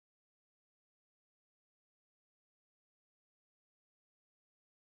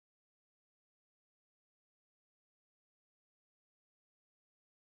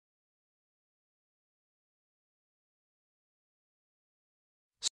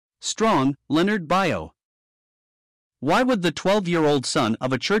Strong, Leonard Bio. Why would the 12-year-old son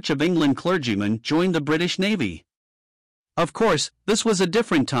of a Church of England clergyman join the British Navy? Of course, this was a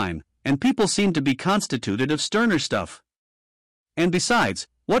different time, and people seemed to be constituted of sterner stuff. And besides,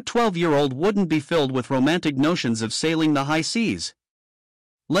 what 12-year-old wouldn't be filled with romantic notions of sailing the high seas?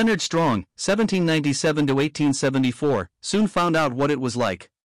 Leonard Strong, 1797 to 1874, soon found out what it was like.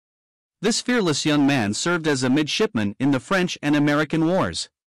 This fearless young man served as a midshipman in the French and American wars.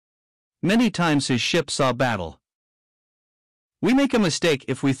 Many times his ship saw battle. We make a mistake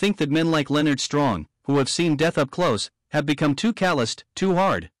if we think that men like Leonard Strong, who have seen death up close, have become too calloused, too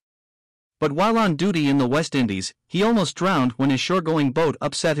hard. But while on duty in the West Indies, he almost drowned when his shore-going boat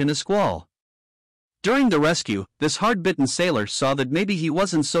upset in a squall. During the rescue, this hard-bitten sailor saw that maybe he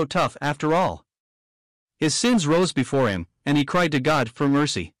wasn't so tough after all. His sins rose before him, and he cried to God for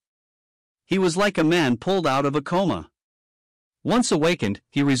mercy. He was like a man pulled out of a coma. Once awakened,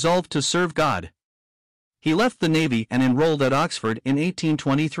 he resolved to serve God. He left the Navy and enrolled at Oxford in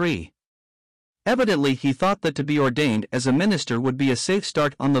 1823. Evidently he thought that to be ordained as a minister would be a safe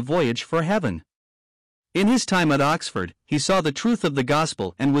start on the voyage for heaven. In his time at Oxford, he saw the truth of the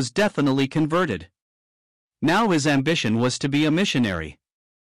gospel and was definitely converted. Now his ambition was to be a missionary.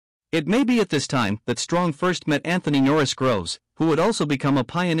 It may be at this time that Strong first met Anthony Norris Groves, who would also become a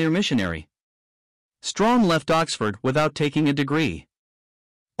pioneer missionary. Strong left Oxford without taking a degree.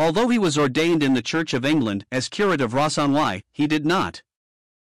 Although he was ordained in the Church of England as curate of Ross-on-Wye, he did not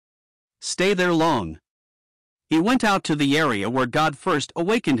stay there long. He went out to the area where God first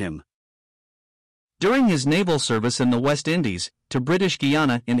awakened him. During his naval service in the West Indies, to British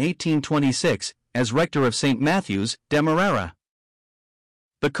Guiana in 1826, as rector of St. Matthew's, Demerara.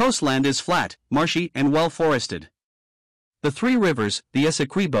 The coastland is flat, marshy and well forested. The three rivers, the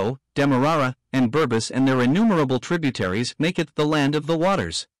Essequibo, Demerara, and Burbus and their innumerable tributaries make it the land of the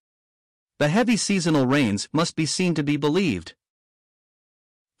waters. The heavy seasonal rains must be seen to be believed.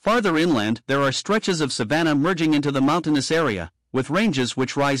 Farther inland there are stretches of savanna merging into the mountainous area, with ranges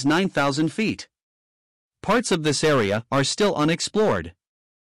which rise 9,000 feet. Parts of this area are still unexplored.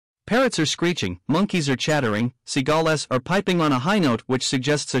 Parrots are screeching, monkeys are chattering, seagulls are piping on a high note which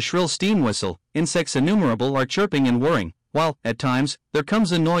suggests a shrill steam whistle, insects innumerable are chirping and whirring, while, at times, there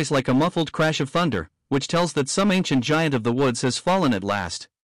comes a noise like a muffled crash of thunder, which tells that some ancient giant of the woods has fallen at last.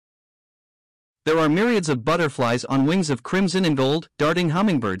 There are myriads of butterflies on wings of crimson and gold, darting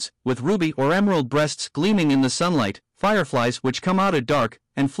hummingbirds, with ruby or emerald breasts gleaming in the sunlight, fireflies which come out at dark,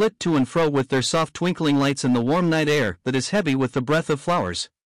 and flit to and fro with their soft twinkling lights in the warm night air that is heavy with the breath of flowers.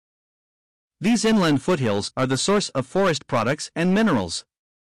 These inland foothills are the source of forest products and minerals.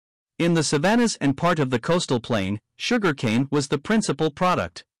 In the savannas and part of the coastal plain, sugarcane was the principal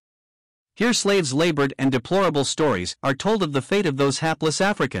product. Here slaves labored and deplorable stories are told of the fate of those hapless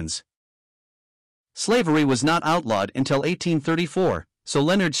Africans. Slavery was not outlawed until 1834, so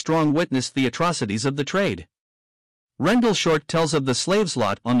Leonard Strong witnessed the atrocities of the trade. Rendell Short tells of the slaves'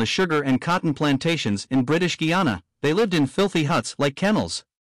 lot on the sugar and cotton plantations in British Guiana. They lived in filthy huts like kennels.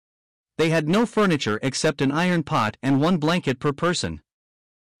 They had no furniture except an iron pot and one blanket per person.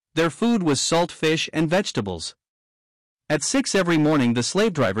 Their food was salt fish and vegetables. At 6 every morning the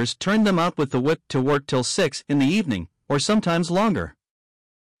slave drivers turned them out with the whip to work till 6 in the evening, or sometimes longer.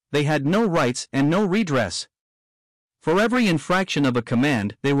 They had no rights and no redress. For every infraction of a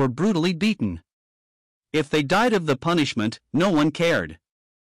command they were brutally beaten. If they died of the punishment, no one cared.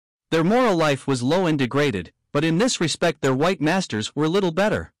 Their moral life was low and degraded, but in this respect their white masters were little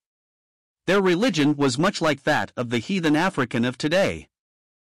better. Their religion was much like that of the heathen African of today.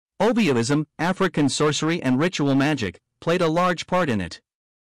 Obeism, African sorcery and ritual magic, played a large part in it.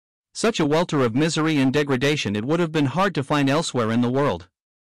 Such a welter of misery and degradation it would have been hard to find elsewhere in the world.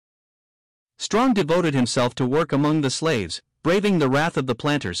 Strong devoted himself to work among the slaves, braving the wrath of the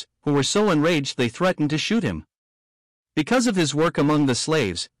planters, who were so enraged they threatened to shoot him. Because of his work among the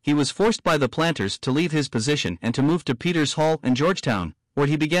slaves, he was forced by the planters to leave his position and to move to Peters Hall and Georgetown, where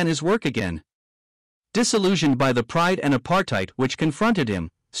he began his work again. Disillusioned by the pride and apartheid which confronted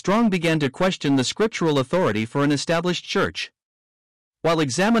him, Strong began to question the scriptural authority for an established church. While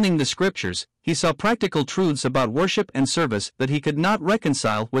examining the scriptures, he saw practical truths about worship and service that he could not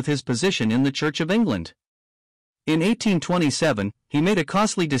reconcile with his position in the Church of England. In 1827, he made a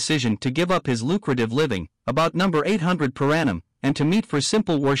costly decision to give up his lucrative living, about number 800 per annum, and to meet for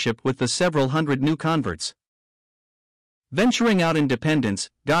simple worship with the several hundred new converts. Venturing out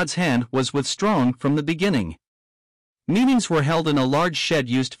independence, God's hand was with Strong from the beginning. Meetings were held in a large shed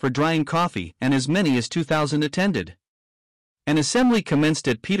used for drying coffee, and as many as 2,000 attended. An assembly commenced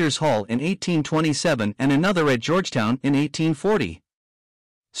at Peters Hall in 1827 and another at Georgetown in 1840.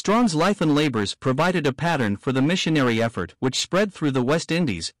 Strong's life and labors provided a pattern for the missionary effort which spread through the West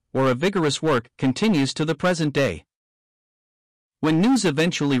Indies, where a vigorous work continues to the present day. When news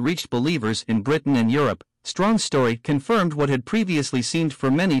eventually reached believers in Britain and Europe, Strong's story confirmed what had previously seemed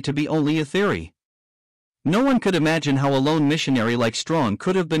for many to be only a theory. No one could imagine how a lone missionary like Strong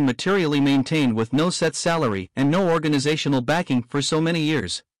could have been materially maintained with no set salary and no organizational backing for so many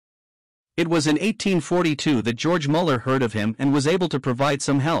years. It was in 1842 that George Muller heard of him and was able to provide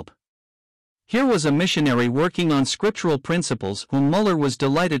some help. Here was a missionary working on scriptural principles whom Muller was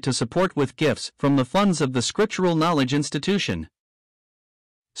delighted to support with gifts from the funds of the Scriptural Knowledge Institution.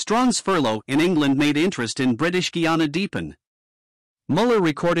 Strong's furlough in England made interest in British Guiana deepen. Muller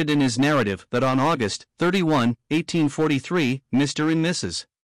recorded in his narrative that on August 31, 1843, Mr. and Mrs.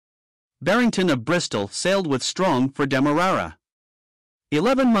 Barrington of Bristol sailed with Strong for Demerara.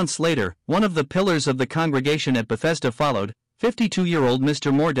 11 months later, one of the pillars of the congregation at Bethesda followed, 52-year-old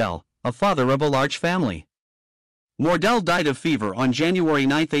Mr. Mordell, a father of a large family. Mordell died of fever on January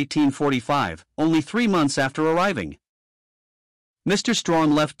 9, 1845, only 3 months after arriving. Mr.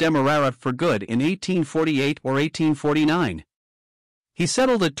 Strong left Demerara for good in 1848 or 1849. He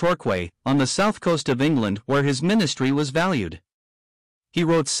settled at Torquay, on the south coast of England, where his ministry was valued. He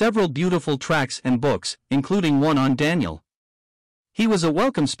wrote several beautiful tracts and books, including one on Daniel. He was a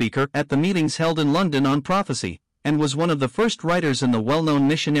welcome speaker at the meetings held in London on prophecy, and was one of the first writers in the well-known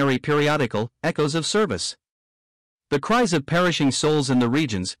missionary periodical, Echoes of Service. The cries of perishing souls in the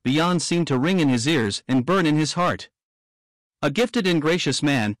regions beyond seemed to ring in his ears and burn in his heart. A gifted and gracious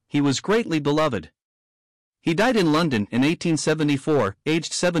man, he was greatly beloved. He died in London in 1874,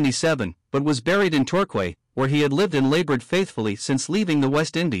 aged 77, but was buried in Torquay, where he had lived and labored faithfully since leaving the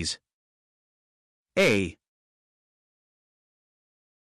West Indies. A.